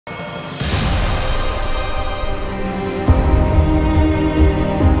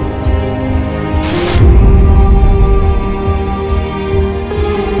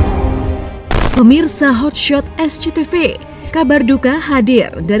Pemirsa Hotshot SCTV, kabar duka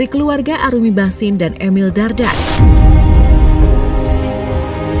hadir dari keluarga Arumi Bachsin dan Emil Dardak.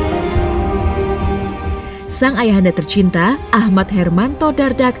 Sang ayahanda tercinta, Ahmad Hermanto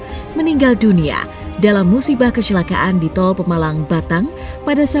Dardak, meninggal dunia dalam musibah kecelakaan di Tol Pemalang, Batang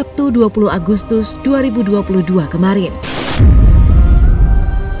pada Sabtu 20 Agustus 2022 kemarin.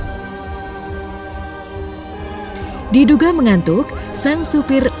 Diduga mengantuk, sang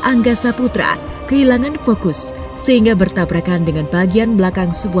supir Angga Saputra kehilangan fokus sehingga bertabrakan dengan bagian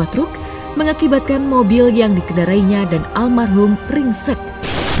belakang sebuah truk, mengakibatkan mobil yang dikendarainya dan almarhum ringsek.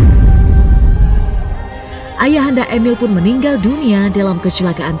 Ayahanda Emil pun meninggal dunia dalam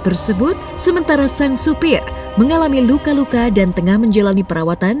kecelakaan tersebut, sementara sang supir mengalami luka-luka dan tengah menjalani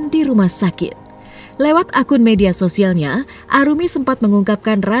perawatan di rumah sakit. Lewat akun media sosialnya, Arumi sempat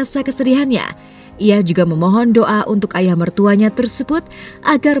mengungkapkan rasa kesedihannya. Ia juga memohon doa untuk ayah mertuanya tersebut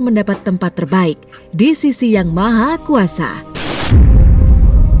agar mendapat tempat terbaik di sisi Yang Maha Kuasa.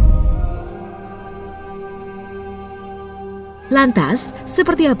 Lantas,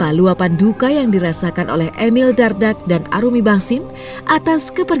 seperti apa luapan duka yang dirasakan oleh Emil Dardak dan Arumi Bachsin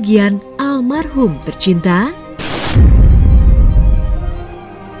atas kepergian almarhum tercinta?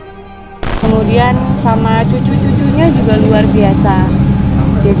 Kemudian sama cucu-cucunya juga luar biasa.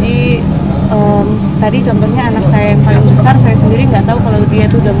 Jadi tadi contohnya anak saya yang paling besar, saya sendiri nggak tahu kalau dia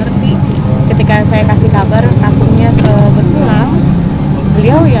tuh udah ngerti. Ketika saya kasih kabar kakungnya berpulang,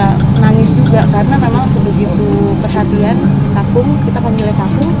 beliau ya nangis juga karena memang sebegitu perhatian kakung, kita panggilnya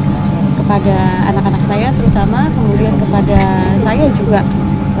kakung, kepada anak-anak saya terutama, kemudian kepada saya juga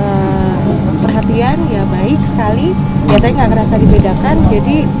perhatian ya baik sekali. Ya saya nggak ngerasa dibedakan,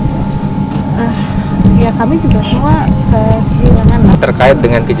 jadi ya kami juga semua kehilangan. Terkait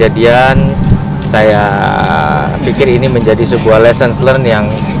dengan kejadian, saya pikir ini menjadi sebuah lessons learned yang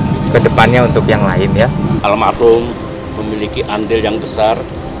kedepannya untuk yang lain ya. Almarhum memiliki andil yang besar,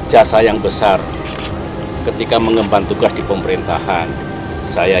 jasa yang besar ketika mengemban tugas di pemerintahan.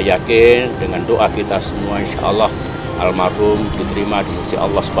 Saya yakin dengan doa kita semua, insya Allah almarhum diterima di sisi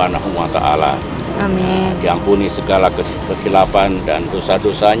Allah Subhanahu wa Ta'ala. Amin. Diampuni segala kesilapan dan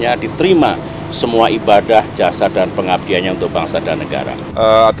dosa-dosanya, diterima semua ibadah, jasa, dan pengabdiannya untuk bangsa dan negara.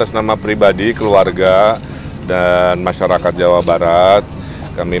 Atas nama pribadi, keluarga, dan masyarakat Jawa Barat,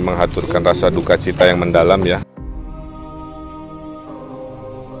 kami menghaturkan rasa duka cita yang mendalam ya.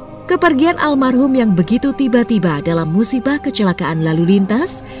 Kepergian almarhum yang begitu tiba-tiba dalam musibah kecelakaan lalu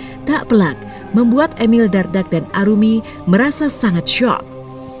lintas tak pelak membuat Emil Dardak dan Arumi merasa sangat syok.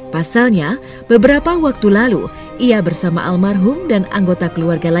 Pasalnya, beberapa waktu lalu ia bersama almarhum dan anggota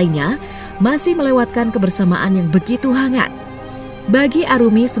keluarga lainnya masih melewatkan kebersamaan yang begitu hangat. Bagi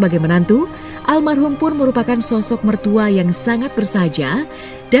Arumi sebagai menantu, almarhum pun merupakan sosok mertua yang sangat bersahaja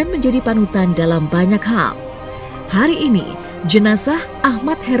dan menjadi panutan dalam banyak hal. Hari ini, jenazah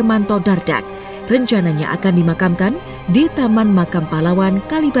Ahmad Hermanto Dardak rencananya akan dimakamkan di Taman Makam Pahlawan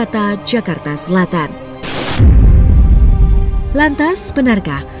Kalibata, Jakarta Selatan. Lantas,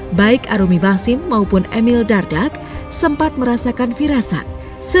 benarkah baik Arumi Bachsin maupun Emil Dardak sempat merasakan firasat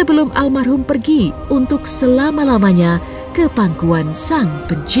sebelum almarhum pergi untuk selama-lamanya ke pangkuan Sang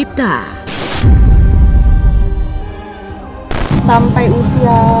Pencipta? Sampai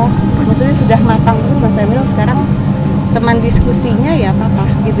usia, maksudnya sudah matang pun Mas Emil sekarang teman diskusinya ya papa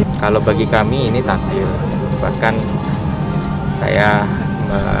gitu. Kalau bagi kami ini takdir. Bahkan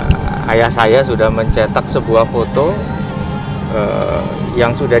ayah saya sudah mencetak sebuah foto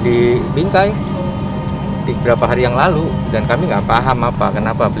yang sudah dibingkai di beberapa hari yang lalu, dan kami nggak paham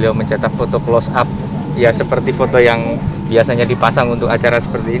kenapa beliau mencetak foto close up ya seperti foto yang biasanya dipasang untuk acara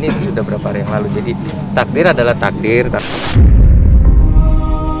seperti ini. Itu sudah beberapa hari yang lalu. Jadi takdir adalah takdir.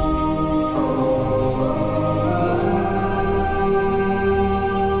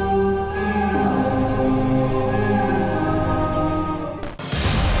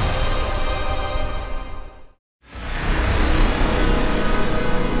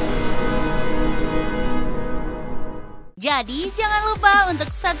 Jadi jangan lupa untuk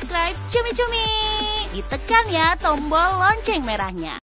subscribe Cumi Cumi. Ditekan ya tombol lonceng merahnya.